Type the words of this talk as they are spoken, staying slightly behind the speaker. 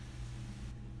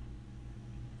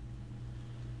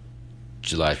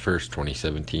July 1st,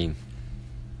 2017.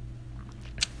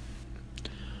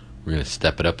 We're going to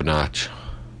step it up a notch.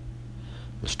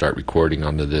 We'll start recording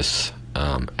onto this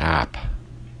app,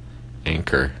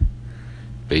 Anchor.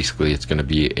 Basically, it's going to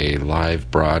be a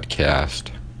live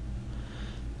broadcast.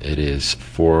 It is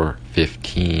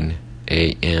 4:15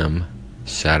 a.m.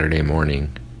 Saturday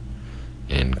morning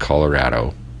in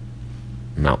Colorado,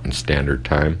 Mountain Standard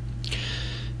Time.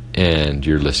 And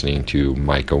you're listening to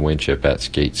Micah Winship at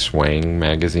Skate Swing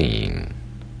Magazine.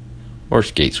 Or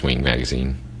Skate Swing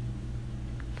Magazine.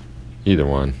 Either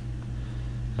one.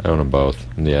 I own them both.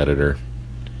 I'm the editor.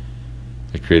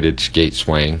 I created Skate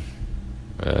Swing.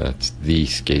 It's the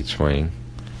Skate Swing.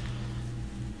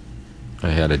 I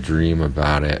had a dream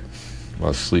about it while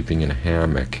I was sleeping in a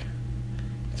hammock.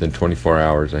 Within 24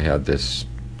 hours, I had the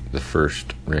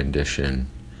first rendition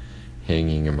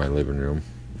hanging in my living room,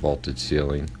 vaulted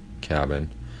ceiling cabin.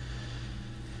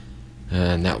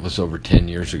 And that was over 10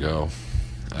 years ago.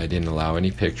 I didn't allow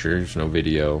any pictures, no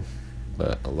video,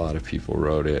 but a lot of people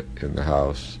wrote it in the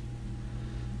house.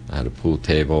 I had a pool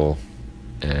table,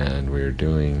 and we were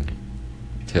doing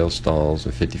tail stalls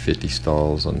and 50-50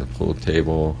 stalls on the pool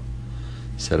table,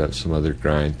 set up some other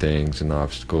grind things and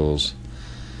obstacles.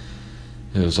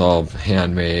 It was all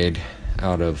handmade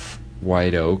out of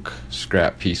white oak,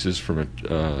 scrap pieces from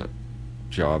a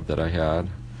job that I had.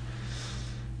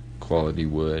 Quality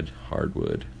wood,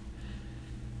 hardwood.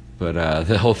 But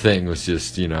the whole thing was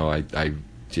just, I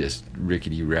just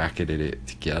rickety-racketed it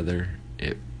together.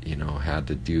 It, had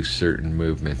to do certain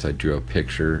movements. I drew a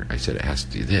picture. I said, it has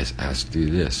to do this, it has to do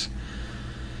this.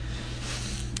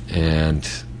 And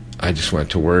I just went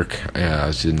to work. I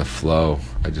was in the flow.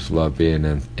 I just love being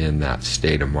in that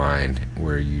state of mind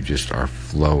where you just are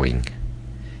flowing.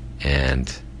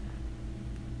 And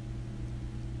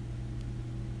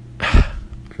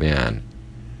man,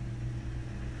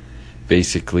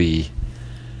 basically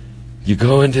you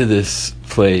go into this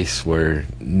place where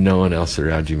no one else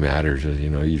around you matters.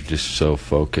 You're just so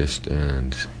focused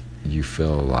and you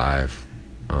feel alive.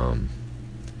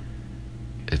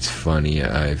 It's funny,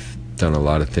 I've done a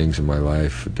lot of things in my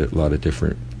life, a lot of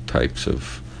different types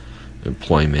of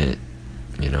employment,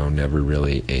 never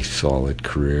really a solid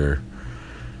career.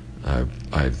 I'm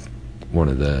one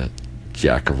of the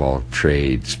jack of all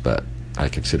trades, but I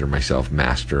consider myself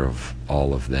master of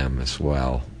all of them as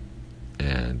well.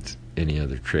 And any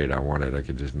other trade I wanted, I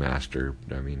could just master.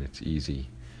 It's easy.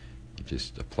 You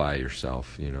just apply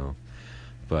yourself,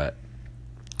 But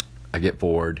I get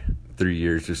bored. 3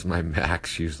 years is my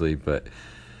max usually, but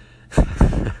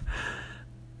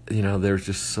there's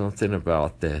just something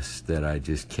about this that I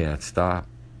just can't stop.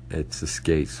 It's a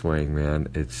skate swing, man.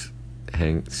 It's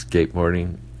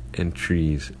skateboarding in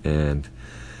trees. And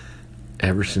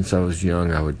ever since I was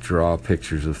young, I would draw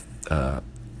pictures of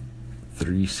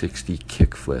 360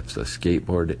 kickflips, a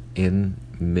skateboard in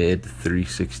mid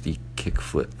 360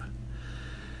 kickflip,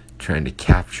 trying to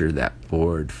capture that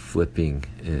board flipping,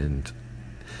 and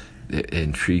it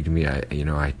intrigued me.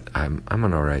 I'm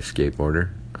an alright skateboarder.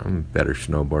 I'm a better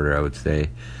snowboarder, I would say,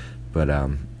 but I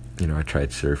tried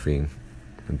surfing.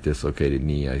 A dislocated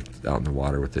knee. I out in the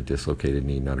water with a dislocated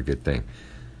knee, not a good thing.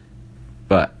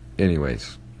 But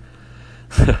anyways,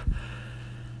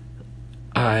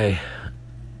 I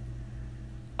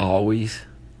always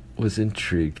was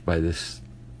intrigued by the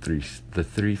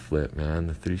three flip, man,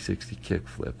 the 360 kick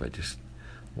flip. I just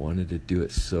wanted to do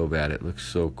it so bad. It looks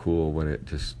so cool when it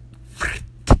just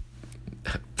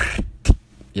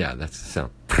yeah, that's the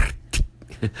sound.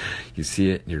 You see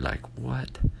it and you're like,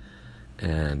 what?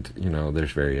 And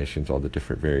there's variations, all the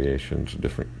different variations,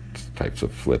 different types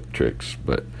of flip tricks,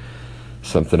 but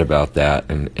something about that,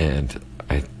 and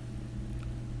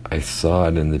I saw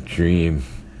it in the dream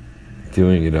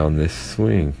doing it on this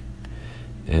swing,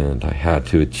 and I had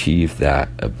to achieve that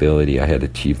ability. I had to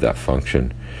achieve that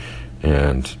function.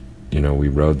 And we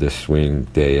rode this swing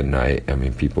day and night.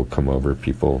 People come over,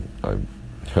 people I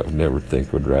would never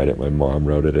think would ride it. My mom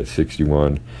rode it at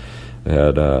 61. I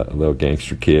had a little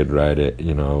gangster kid ride it,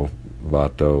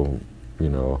 Vato,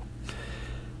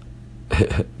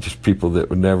 just people that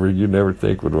you never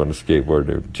think would want to skateboard.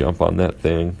 They would jump on that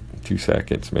thing in 2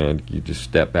 seconds, man. You just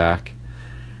step back,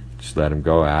 just let them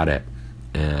go at it.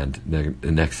 And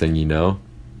the next thing you know,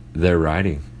 they're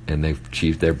riding, and they've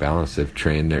achieved their balance. They've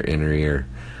trained their inner ear.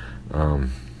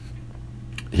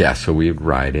 So we would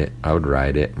ride it. I would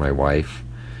ride it. My wife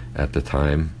at the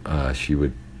time, she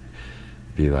would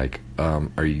be like,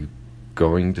 are you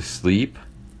going to sleep?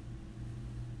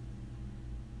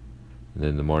 And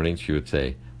in the morning she would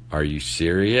say, are you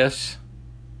serious?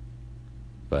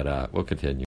 But we'll continue.